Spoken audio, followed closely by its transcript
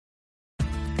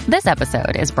This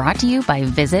episode is brought to you by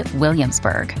Visit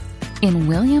Williamsburg. In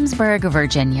Williamsburg,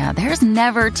 Virginia, there's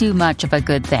never too much of a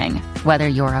good thing. Whether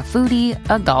you're a foodie,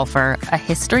 a golfer, a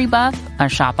history buff, a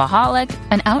shopaholic,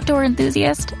 an outdoor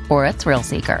enthusiast, or a thrill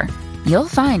seeker, you'll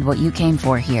find what you came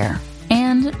for here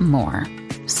and more.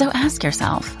 So ask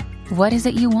yourself, what is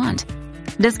it you want?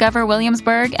 Discover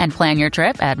Williamsburg and plan your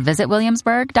trip at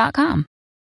visitwilliamsburg.com.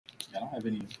 I don't have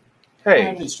any.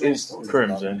 Hey, it's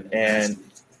Crimson, and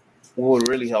what would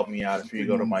really help me out if you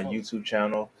go to my YouTube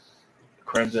channel,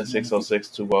 Crimson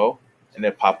 60620, and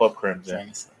then pop up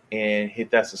Crimson and hit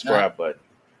that subscribe button.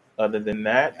 Other than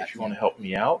that, if you want to help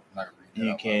me out,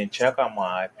 you can check out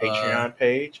my Patreon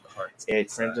page at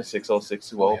Crimson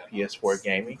 60620 PS4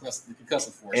 Gaming.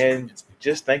 And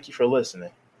just thank you for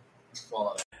listening.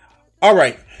 All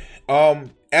right.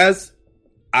 As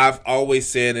I've always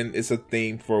said, and it's a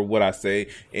theme for what I say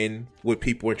and what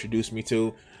people introduce me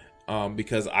to,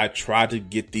 because I try to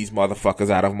get these motherfuckers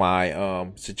out of my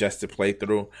suggested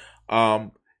playthrough.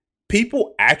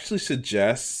 People actually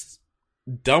suggest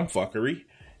dumb fuckery,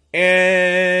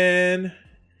 and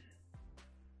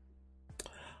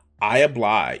I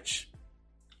oblige.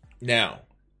 Now,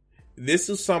 this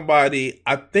is somebody,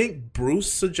 I think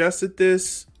Bruce suggested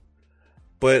this,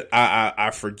 but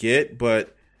I forget.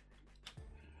 But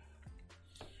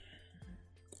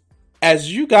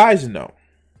as you guys know,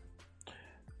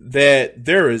 that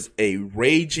there is a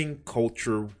raging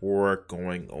culture war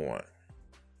going on.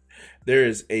 There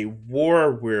is a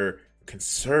war where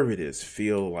conservatives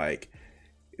feel like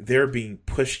they're being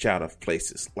pushed out of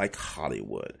places like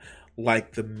Hollywood,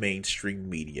 like the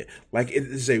mainstream media. Like it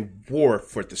is a war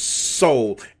for the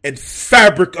soul and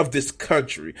fabric of this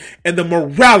country. And the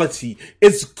morality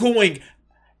is going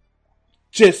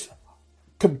just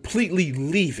completely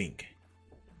leaving.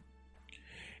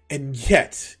 And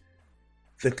yet,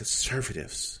 the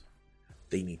conservatives,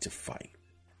 they need to fight.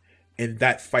 And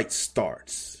that fight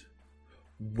starts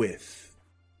with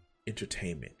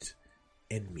entertainment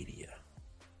and media.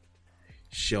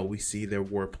 Shall we see their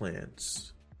war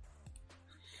plans?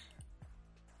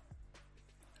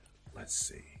 Let's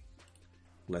see.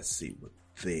 Let's see what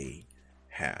they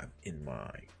have in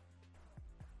mind.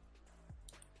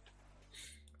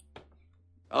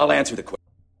 I'll answer the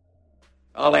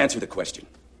question.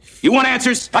 You want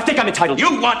answers? I think I'm entitled.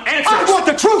 You want answers? I want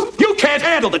the truth! You can't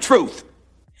handle the truth!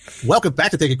 Welcome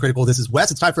back to Thinking Critical. This is Wes.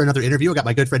 It's time for another interview. I got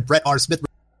my good friend Brett R. Smith.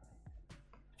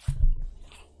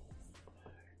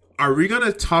 Are we going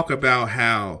to talk about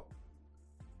how,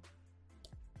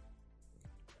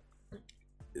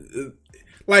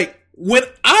 like, when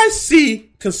I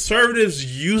see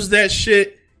conservatives use that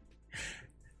shit,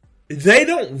 they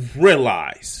don't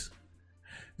realize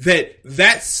that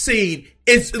that scene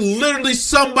is literally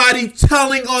somebody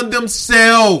telling on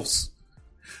themselves.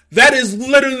 That is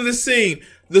literally the scene.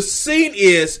 The scene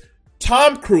is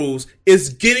Tom Cruise is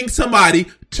getting somebody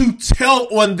to tell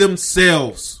on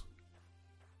themselves.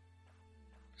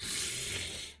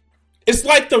 It's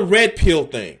like the red pill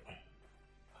thing.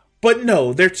 But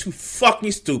no, they're too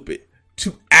fucking stupid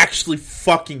to actually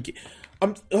fucking get...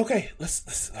 okay,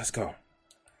 let's go.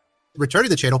 Returning to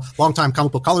the channel, longtime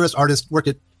comic book colorist, artist, worked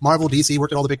at Marvel, DC,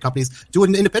 worked at all the big companies,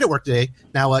 doing independent work today.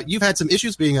 Now, you've had some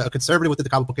issues being a conservative within the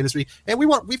comic book industry, and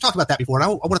we've talked about that before. And I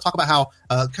want to talk about how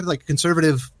kind of like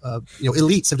conservative,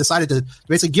 elites have decided to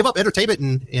basically give up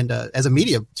entertainment and as a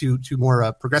medium to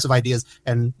more progressive ideas,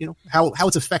 and how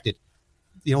it's affected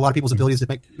a lot of people's abilities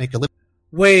to make a living.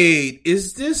 Wait,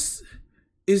 is this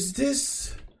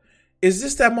that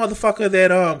motherfucker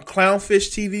that Clownfish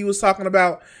TV was talking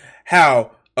about?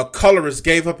 How a colorist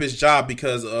gave up his job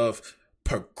because of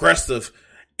progressive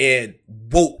and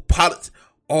woke politics.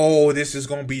 Oh, this is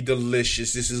going to be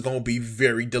delicious. This is going to be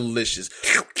very delicious.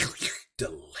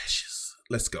 Delicious.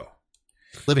 Let's go.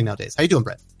 Living nowadays. How you doing,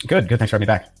 Brett? Good. Thanks for having me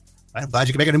back. I'm glad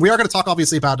you can make it. And we are going to talk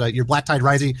obviously about your Black Tide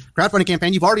Rising crowdfunding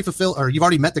campaign. You've already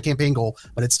met the campaign goal,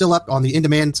 but it's still up on the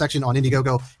in-demand section on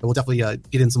Indiegogo, and we'll definitely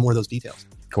get in some more of those details.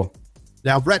 Cool.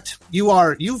 Now, Brett,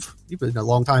 you've been a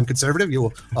long time conservative. You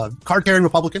were a card-carrying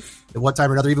Republican at one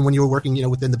time or another, even when you were working,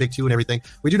 within the big two and everything.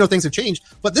 We do know things have changed,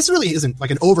 but this really isn't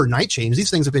like an overnight change. These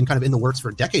things have been kind of in the works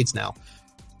for decades now.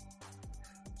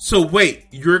 So wait,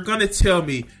 you're going to tell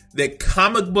me that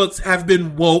comic books have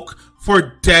been woke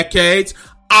for decades?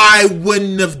 I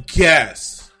wouldn't have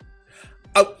guessed.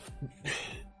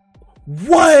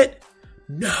 What?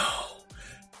 No.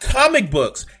 Comic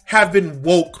books have been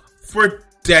woke for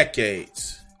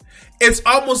decades. It's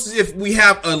almost as if we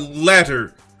have a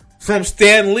letter from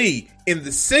Stan Lee in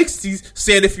the 60s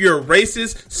saying if you're a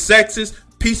racist, sexist,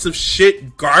 piece of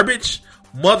shit, garbage,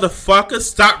 motherfucker,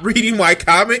 stop reading my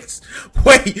comics.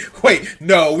 Wait,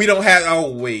 no, we don't have.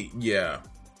 Oh, wait, yeah.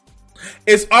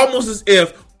 It's almost as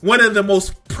if one of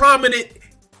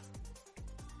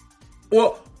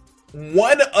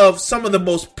some of the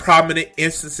most prominent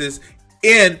instances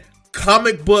in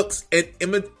comic books and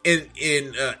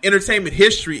in entertainment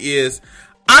history is,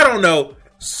 I don't know,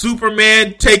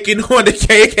 Superman taking on the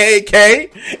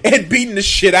KKK and beating the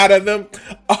shit out of them.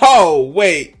 Oh,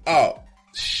 wait. Oh,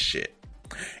 shit.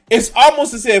 It's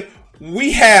almost as if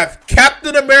we have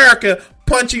Captain America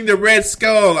punching the Red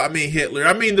Skull. I mean Hitler.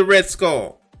 I mean the Red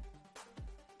Skull.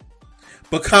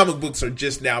 But comic books are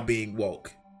just now being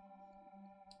woke.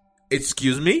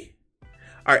 Excuse me?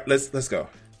 All right, let's go.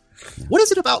 What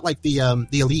is it about like the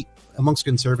elite amongst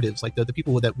conservatives, like the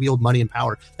people that wield money and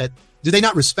power, that do they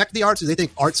not respect the arts? Do they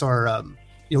think arts are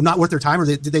not worth their time, or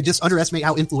do they just underestimate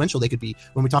how influential they could be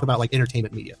when we talk about like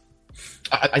entertainment media?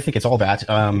 I think it's all that.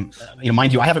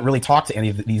 Mind you, I haven't really talked to any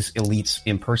of these elites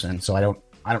in person, so I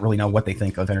don't really know what they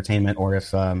think of entertainment, or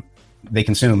if they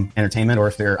consume entertainment, or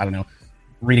if they're, I don't know,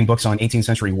 reading books on 18th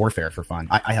century warfare for fun.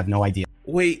 I have no idea.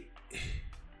 Wait.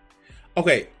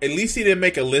 Okay, at least he didn't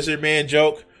make a lizard man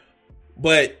joke,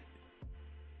 but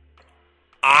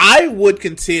I would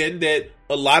contend that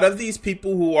a lot of these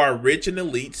people who are rich and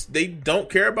elites, they don't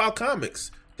care about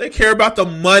comics. They care about the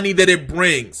money that it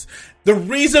brings. The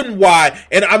reason why,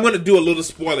 and I'm going to do a little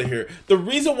spoiler here, the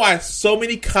reason why so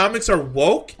many comics are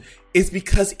woke is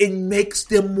because it makes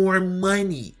them more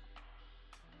money.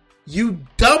 You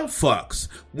dumb fucks.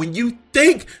 When you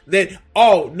think that,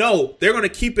 oh no, they're going to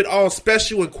keep it all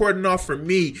special and cordoned off for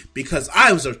me because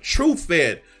I was a true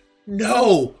fan.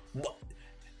 No.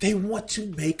 They want to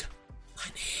make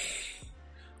money.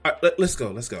 All right, let's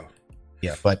go.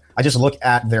 Yeah, but I just look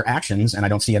at their actions and I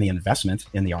don't see any investment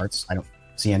in the arts. I don't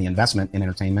see any investment in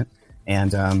entertainment.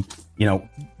 And,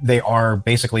 they are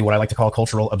basically what I like to call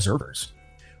cultural observers.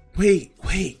 Wait.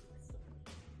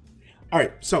 All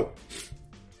right, so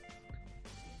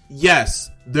yes,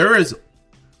 there is,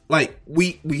 like,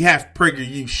 we have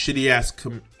PragerU shitty ass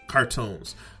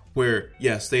cartoons where,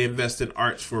 yes, they invest in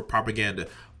arts for propaganda.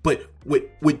 But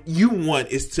what you want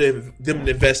is them to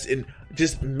invest in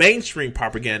just mainstream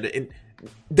propaganda. And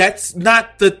that's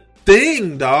not the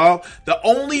thing, dog. The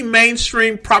only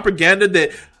mainstream propaganda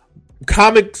that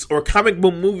comics or comic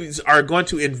book movies are going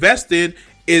to invest in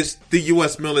is the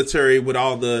U.S. military with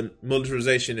all the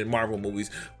militarization in Marvel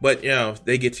movies. But,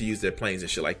 they get to use their planes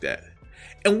and shit like that.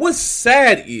 And what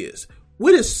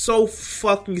is so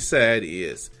fucking sad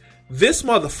is this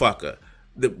motherfucker,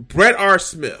 the Brett R.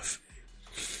 Smith,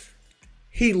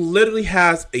 he literally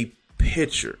has a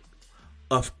picture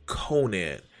of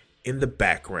Conan in the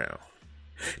background.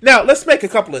 Now, let's make a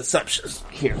couple of assumptions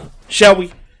here. Shall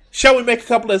we? Shall we make a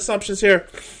couple of assumptions here?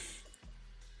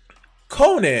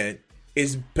 Conan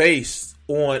is based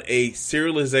on a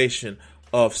serialization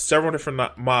of several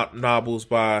different novels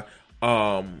by,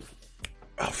 what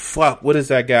is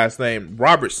that guy's name?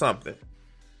 Robert something.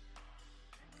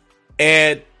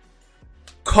 And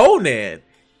Conan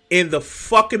in the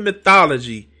fucking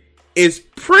mythology is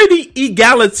pretty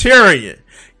egalitarian.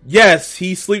 Yes,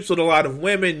 he sleeps with a lot of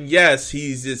women. Yes,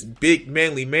 he's this big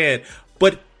manly man.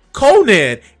 But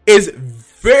Conan is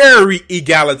very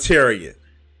egalitarian.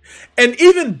 And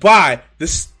even by the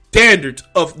standards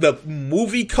of the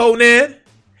movie Conan,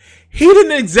 he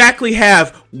didn't exactly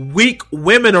have weak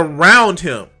women around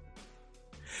him.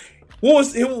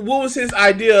 What was his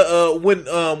idea when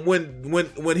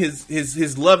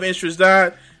his love interest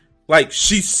died? Like,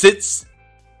 she sits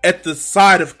at the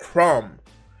side of Crumb,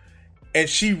 and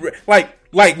she like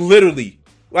literally,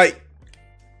 like,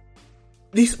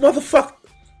 these motherfuckers.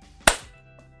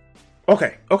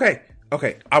 Okay.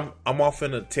 I'm off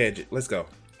in a tangent. Let's go.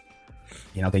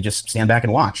 They just stand back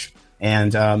and watch.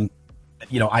 And,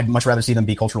 I'd much rather see them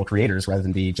be cultural creators rather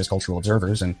than be just cultural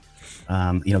observers. And,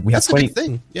 we have that's the big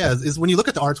thing. Yeah, is when you look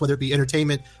at the arts, whether it be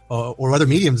entertainment or other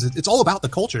mediums, it's all about the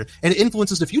culture, and it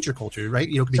influences the future culture, right?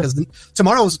 Because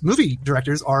tomorrow's movie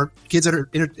directors are kids that are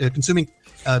consuming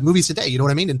movies today. You know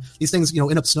what I mean? And these things,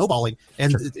 end up snowballing,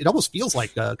 and it almost feels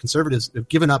like conservatives have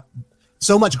given up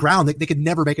so much ground that they could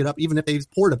never make it up, even if they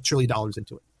poured $1 trillion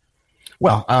into it.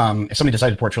 Well, if somebody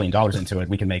decided to pour $1 trillion into it,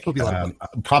 we can make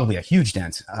probably a huge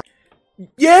dent.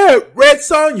 Yeah, Red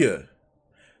Sonja.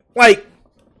 Like,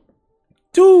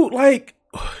 dude, like,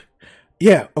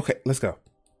 yeah, okay, let's go.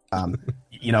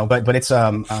 But it's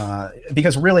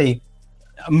because really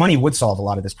money would solve a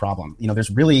lot of this problem. There's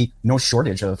really no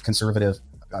shortage of conservative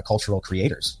cultural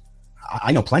creators.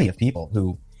 I know plenty of people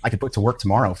who I could put to work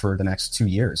tomorrow for the next 2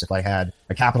 years if I had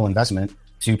a capital investment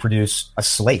to produce a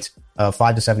slate of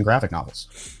 5 to 7 graphic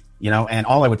novels. and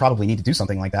all I would probably need to do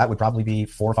something like that would probably be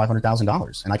 $400,000 or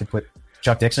 $500,000, and I could put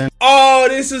Chuck Dixon. Oh,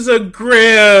 this is a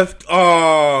grift.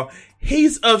 Oh,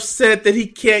 he's upset that he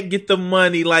can't get the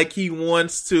money like he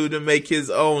wants to make his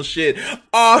own shit.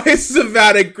 Oh, this is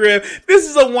about a grift. This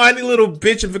is a whiny little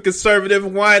bitch of a conservative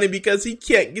whining because he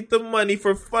can't get the money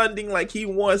for funding like he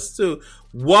wants to.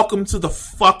 Welcome to the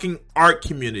fucking art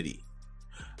community.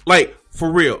 Like,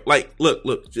 for real. Like, look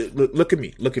at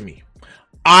me. Look at me.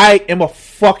 I am a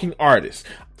fucking artist.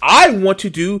 I want to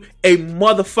do a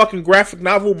motherfucking graphic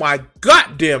novel my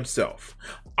goddamn self.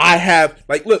 I have,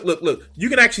 like, look. You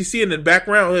can actually see it in the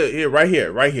background here, right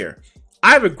here.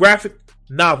 I have a graphic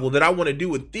novel that I want to do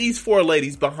with these 4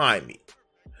 ladies behind me.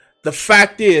 The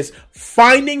fact is,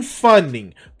 finding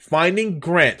funding, finding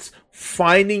grants,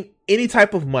 finding any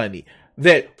type of money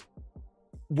that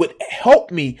would help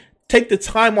me take the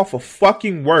time off of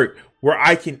fucking work where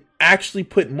I can actually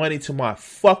put money to my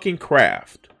fucking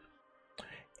craft.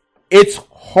 It's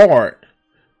hard.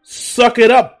 Suck it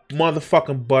up,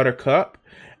 motherfucking buttercup.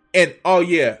 And oh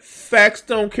yeah, facts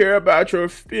don't care about your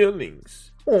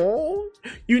feelings. Oh,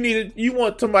 you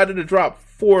want somebody to drop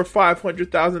 $400,000 or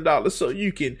 $500,000 so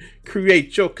you can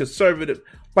create your conservative.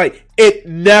 Like, it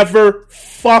never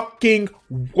fucking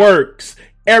works.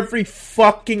 Every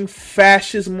fucking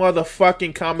fascist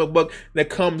motherfucking comic book that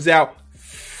comes out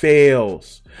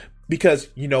fails. Because,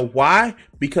 you know why?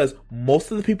 Because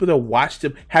most of the people that watch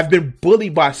them have been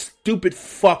bullied by stupid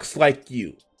fucks like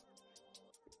you.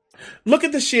 Look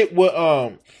at the shit with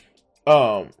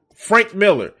Frank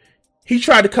Miller. He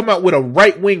tried to come out with a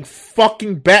right-wing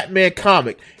fucking Batman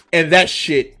comic, and that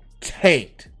shit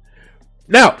tanked.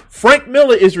 Now, Frank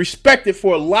Miller is respected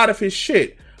for a lot of his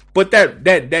shit, but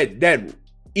that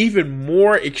even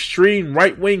more extreme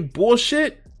right-wing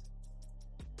bullshit,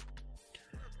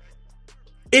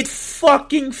 it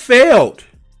fucking failed.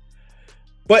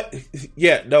 But,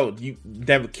 yeah, no, you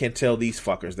never can tell these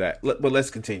fuckers that. But let's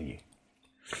continue.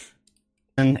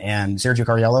 And Sergio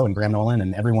Cariello and Graham Nolan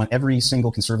and every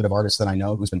single conservative artist that I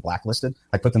know who's been blacklisted,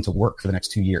 I put them to work for the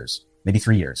next 2 years, maybe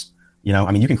 3 years. You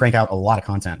can crank out a lot of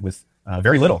content with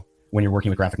very little when you're working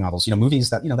with graphic novels. Movies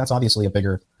that, that's obviously a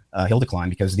bigger hill to climb,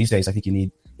 because these days I think you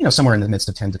need, somewhere in the midst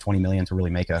of 10 to 20 million to really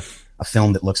make a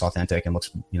film that looks authentic and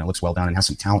looks well done and has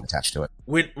some talent attached to it.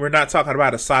 We're not talking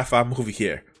about a sci-fi movie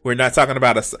here. We're not talking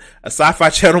about a sci-fi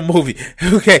channel movie.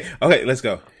 Okay, let's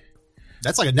go.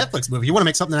 That's like a Netflix movie. You want to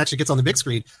make something that actually gets on the big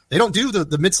screen. They don't do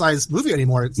the mid-sized movie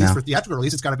anymore. At least for theatrical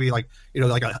release, it's got to be like,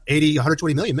 like a 80,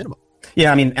 120 million minimum.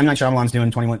 Yeah, I mean, M. Night Shyamalan's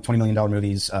doing $20 million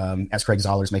movies. S. Craig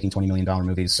Zoller's making $20 million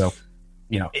movies. So,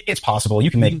 it's possible. You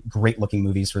can make great looking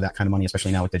movies for that kind of money,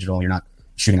 especially now with digital. You're not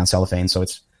shooting on cellophane. So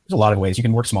there's a lot of ways. You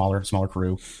can work smaller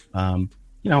crew. And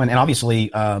obviously,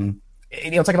 it's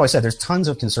like I always said, there's tons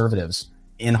of conservatives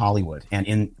in Hollywood and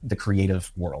in the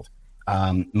creative world.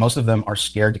 Most of them are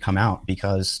scared to come out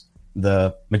because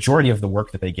the majority of the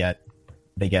work that they get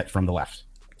from the left.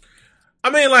 I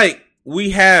mean, like,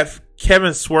 we have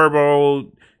Kevin Sorbo,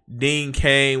 Dean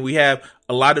Cain. We have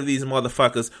a lot of these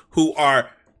motherfuckers who are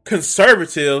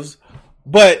conservatives,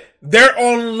 but they're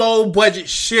on low budget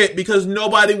shit because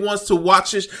nobody wants to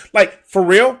watch this. Like, for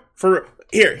real.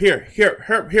 Here,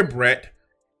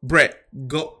 Brett,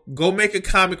 go make a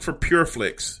comic for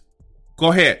PureFlix.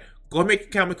 Go ahead. Go make a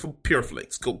comic for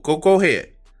PureFlix. Go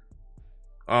ahead.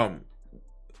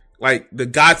 Like the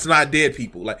God's Not Dead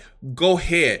people. Like, go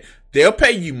ahead. They'll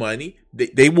pay you money.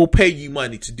 They will pay you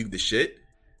money to do the shit.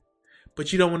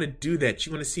 But you don't want to do that.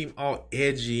 You want to seem all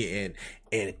edgy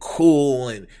and cool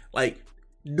and like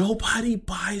nobody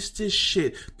buys this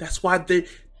shit. That's why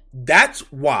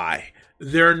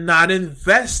they're not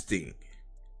investing.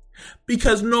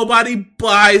 Because nobody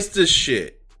buys the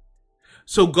shit.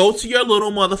 So go to your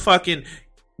little motherfucking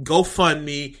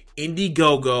GoFundMe,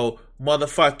 Indiegogo,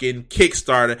 motherfucking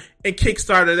Kickstarter, and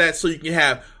Kickstarter that so you can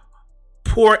have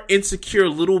poor, insecure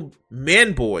little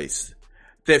man boys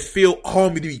that feel, oh,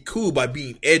 I'm going to be cool by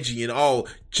being edgy and all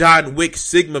John Wick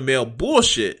Sigma male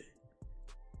bullshit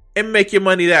and make your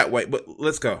money that way. But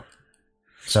let's go.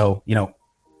 So,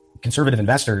 conservative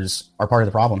investors are part of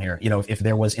the problem here. If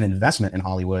there was an investment in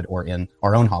Hollywood or in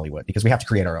our own Hollywood, because we have to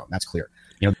create our own, that's clear.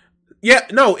 Yeah,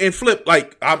 no, and flip,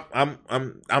 like I'm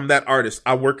that artist.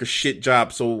 I work a shit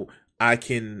job so I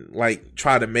can like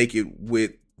try to make it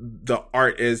with the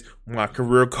art as my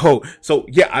career goal. So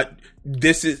yeah,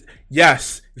 this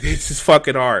is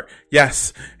fucking art.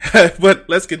 Yes. But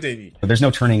let's continue. There's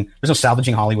no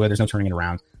salvaging Hollywood. There's no turning it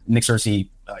around. Nick Searcy,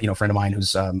 a friend of mine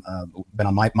who's been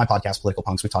on my podcast, Political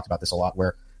Punks, we talked about this a lot,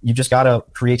 where you just got to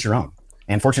create your own.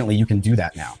 And fortunately, you can do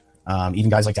that now. Even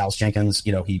guys like Dallas Jenkins,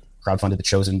 he crowdfunded The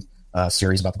Chosen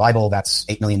series about the Bible. That's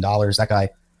 $8 million. That guy,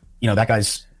 that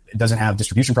guy's doesn't have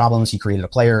distribution problems. He created a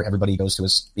player. Everybody goes to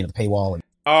his, the paywall. And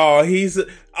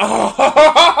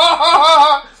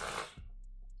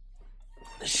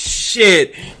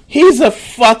shit. He's a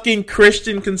fucking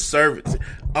Christian conservative.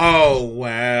 Oh,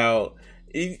 wow.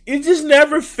 It just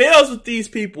never fails with these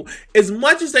people. As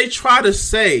much as they try to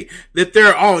say that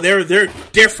they're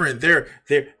different.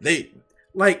 They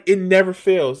like, it never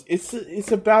fails.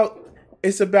 It's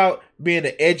about being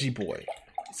an edgy boy.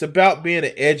 It's about being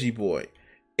an edgy boy.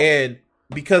 And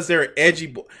because they're an edgy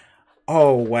boy.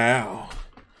 Oh, wow.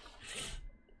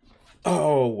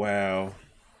 Oh, wow.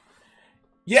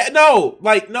 Yeah, no,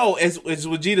 as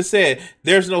Vegeta said,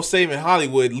 there's no saving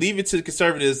Hollywood. Leave it to the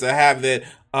conservatives to have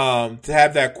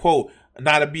that quote,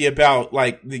 not to be about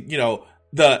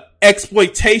the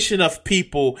exploitation of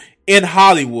people in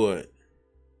Hollywood.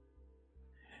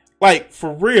 Like,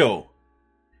 for real.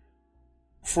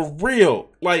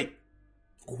 Like,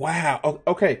 wow.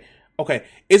 Okay.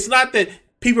 It's not that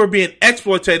people are being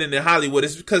exploited in Hollywood.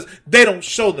 It's because they don't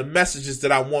show the messages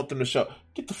that I want them to show.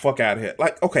 Get the fuck out of here.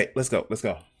 Like, okay, let's go.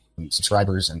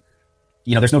 Subscribers, and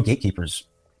there's no gatekeepers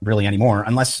really anymore,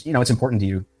 unless it's important to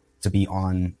you to be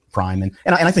on Prime, and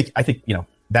I think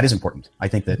that is important. I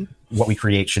think that what we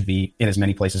create should be in as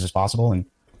many places as possible, and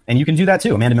you can do that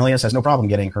too. Amanda Milius has no problem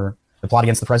getting the Plot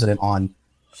Against the President on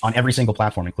every single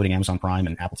platform, including Amazon Prime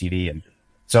and Apple TV, and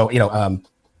so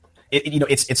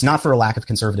it's not for a lack of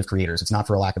conservative creators. It's not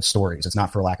for a lack of stories. It's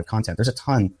not for a lack of content. There's a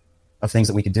ton of things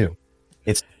that we could do.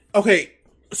 It's okay.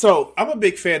 So I'm a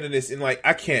big fan of this, and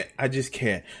I just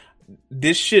can't.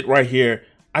 This shit right here,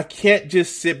 I can't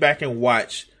just sit back and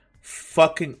watch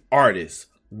fucking artists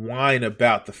whine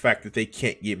about the fact that they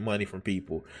can't get money from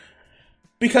people.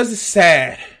 Because it's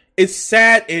sad. It's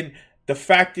sad, and the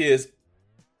fact is,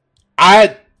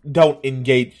 I don't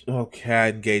engage. Okay, I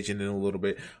engage in it a little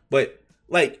bit, but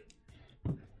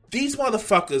these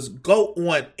motherfuckers go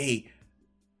on a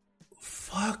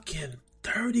fucking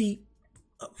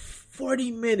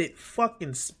 40-minute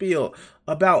fucking spiel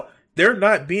about they're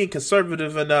not being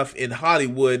conservative enough in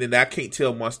Hollywood, and I can't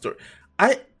tell my story.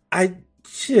 I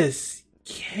just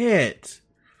can't.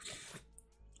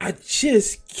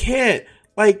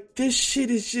 Like, this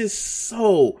shit is just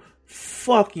so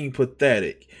fucking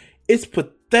pathetic. It's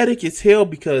pathetic as hell,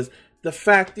 because the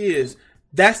fact is,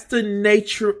 that's the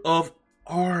nature of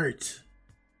art.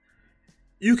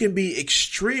 You can be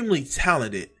extremely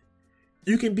talented.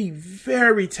 You can be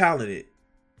very talented.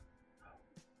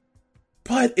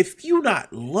 But if you're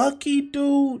not lucky,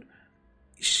 dude,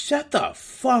 shut the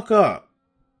fuck up.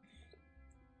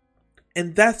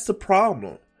 And that's the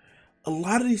problem. A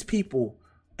lot of these people,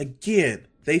 again,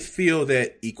 they feel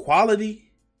that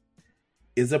equality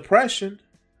is oppression.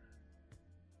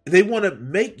 They want to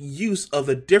make use of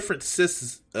the different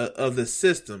systems,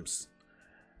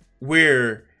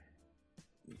 where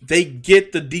they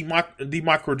get the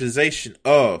democratization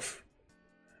of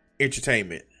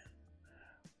entertainment.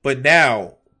 But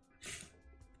now,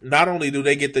 not only do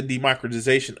they get the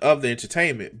democratization of the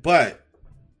entertainment, but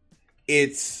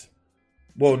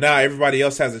now everybody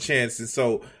else has a chance. And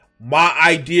so my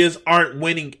ideas aren't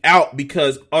winning out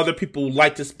because other people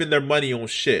like to spend their money on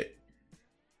shit.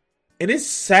 And it's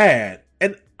sad.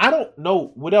 And I don't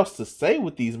know what else to say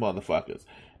with these motherfuckers,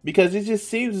 because it just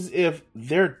seems as if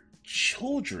they're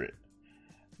children.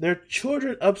 They're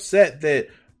children upset that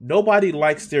nobody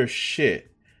likes their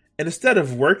shit. And instead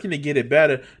of working to get it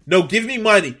better, no, give me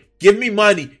money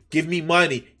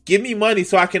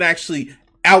so I can actually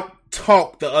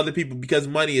out-talk the other people, because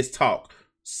money is talk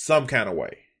some kind of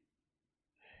way.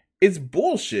 It's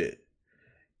bullshit.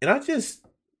 And I don't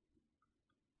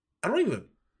even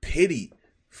pity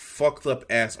fucked up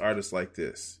ass artists like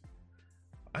this.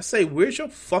 I say, where's your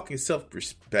fucking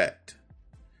self-respect?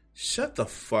 Shut the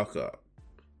fuck up.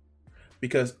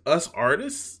 Because us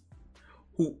artists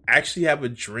who actually have a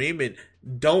dream and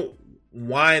don't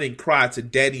whine and cry to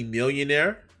Daddy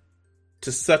Millionaire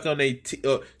to suck on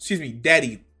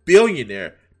Daddy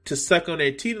Billionaire to suck on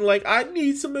their teeth, like, I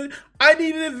need an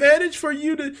advantage for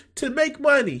you to make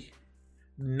money.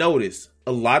 Notice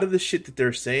a lot of the shit that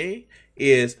they're saying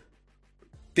is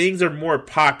things are more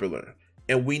popular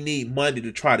and we need money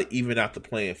to try to even out the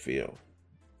playing field.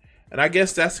 And I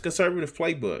guess that's the conservative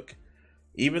playbook.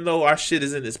 Even though our shit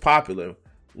isn't as popular,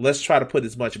 let's try to put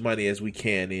as much money as we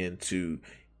can in to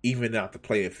even out the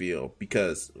playing field,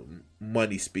 because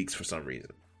money speaks for some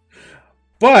reason.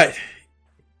 But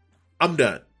I'm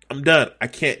done. I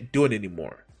can't do it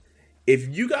anymore. If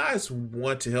you guys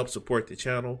want to help support the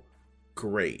channel,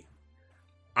 great.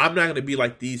 I'm not going to be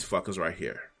like these fuckers right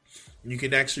here. You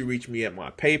can actually reach me at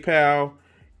my PayPal.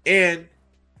 And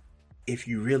if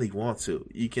you really want to,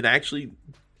 you can actually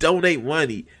donate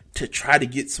money to try to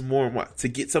get some of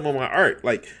my art.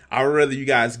 Like, I would rather you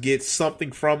guys get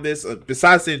something from this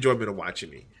besides the enjoyment of watching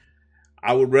me.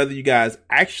 I would rather you guys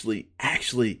actually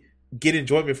get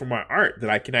enjoyment from my art that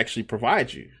I can actually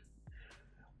provide you.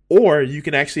 Or you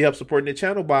can actually help supporting the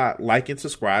channel by liking,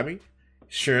 subscribing,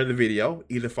 sharing the video,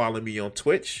 either following me on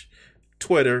Twitch,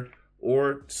 Twitter,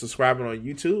 or subscribing on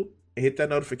YouTube, and hit that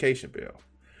notification bell.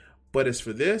 But as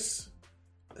for this,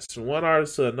 it's from one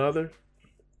artist to another,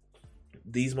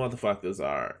 these motherfuckers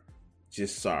are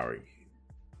just sorry.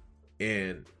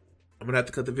 And I'm going to have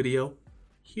to cut the video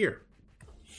here.